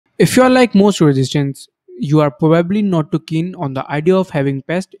If you are like most residents, you are probably not too keen on the idea of having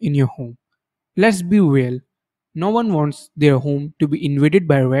pests in your home. Let's be real, no one wants their home to be invaded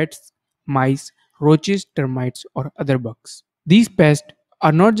by rats, mice, roaches, termites, or other bugs. These pests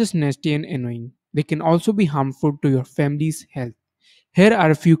are not just nasty and annoying, they can also be harmful to your family's health. Here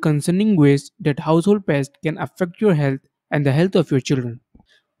are a few concerning ways that household pests can affect your health and the health of your children.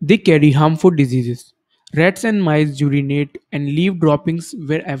 They carry harmful diseases. Rats and mice urinate and leave droppings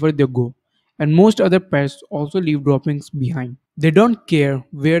wherever they go, and most other pests also leave droppings behind. They don't care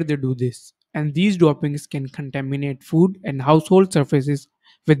where they do this, and these droppings can contaminate food and household surfaces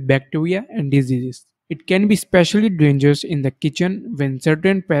with bacteria and diseases. It can be especially dangerous in the kitchen when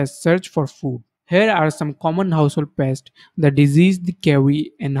certain pests search for food. Here are some common household pests, the disease they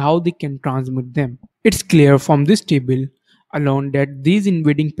carry, and how they can transmit them. It's clear from this table alone that these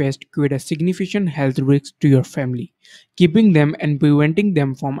invading pests create a significant health risk to your family. Keeping them and preventing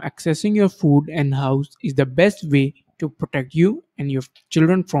them from accessing your food and house is the best way to protect you and your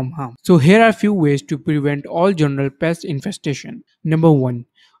children from harm. So here are a few ways to prevent all general pest infestation. Number 1.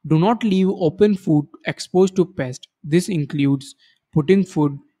 Do not leave open food exposed to pests. This includes putting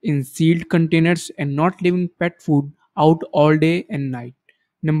food in sealed containers and not leaving pet food out all day and night.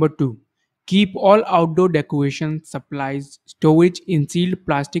 Number 2. Keep all outdoor decoration supplies storage in sealed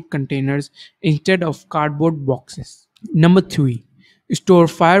plastic containers instead of cardboard boxes. Number 3. Store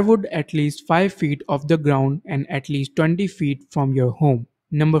firewood at least 5 feet off the ground and at least 20 feet from your home.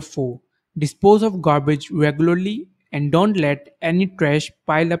 Number 4. Dispose of garbage regularly and don't let any trash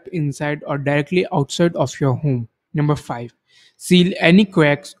pile up inside or directly outside of your home. Number 5. Seal any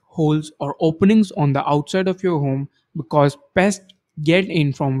cracks, holes, or openings on the outside of your home because pests get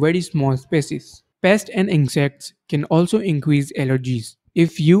in from very small spaces. Pests and insects can also increase allergies.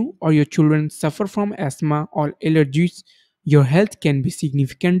 If you or your children suffer from asthma or allergies, your health can be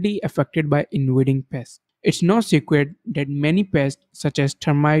significantly affected by invading pests. It's no secret that many pests, such as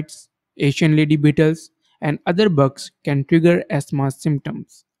termites, Asian lady beetles, and other bugs, can trigger asthma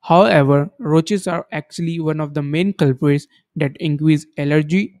symptoms. However, roaches are actually one of the main culprits that increase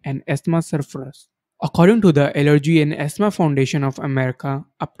allergy and asthma sufferers. According to the Allergy and Asthma Foundation of America,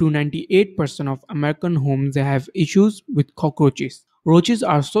 up to 98% of American homes have issues with cockroaches. Roaches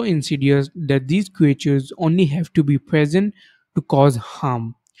are so insidious that these creatures only have to be present to cause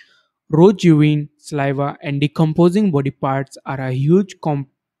harm. Roach urine, saliva, and decomposing body parts are a huge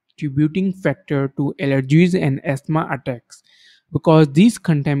contributing factor to allergies and asthma attacks because these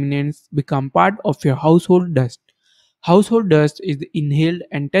contaminants become part of your household dust. Household dust is inhaled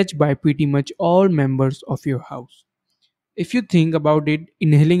and touched by pretty much all members of your house. If you think about it,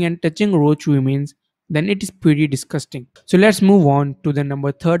 inhaling and touching roach remains, then it is pretty disgusting. So let's move on to the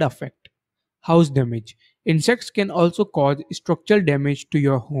number third effect, house damage. Insects can also cause structural damage to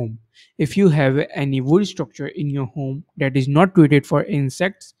your home. If you have any wood structure in your home that is not treated for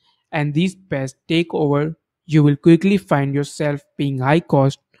insects and these pests take over, you will quickly find yourself paying high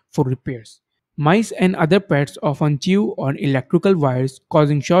cost for repairs. Mice and other pets often chew on electrical wires,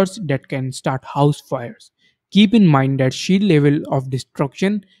 causing shorts that can start house fires. Keep in mind that sheer level of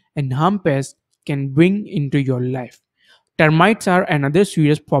destruction and harm pests can bring into your life. Termites are another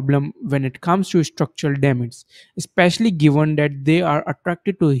serious problem when it comes to structural damage, especially given that they are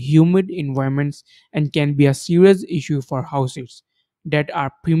attracted to humid environments and can be a serious issue for houses that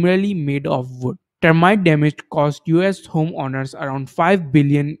are primarily made of wood. Termite damage costs US homeowners around 5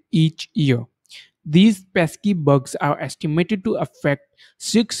 billion each year. These pesky bugs are estimated to affect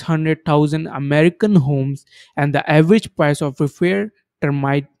 600,000 American homes, and the average price of repair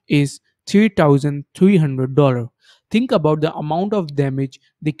termite is $3,300. Think about the amount of damage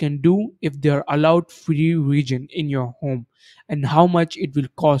they can do if they are allowed free region in your home and how much it will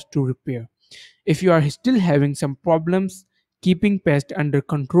cost to repair. If you are still having some problems keeping pests under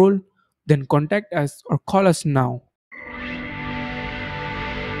control, then contact us or call us now.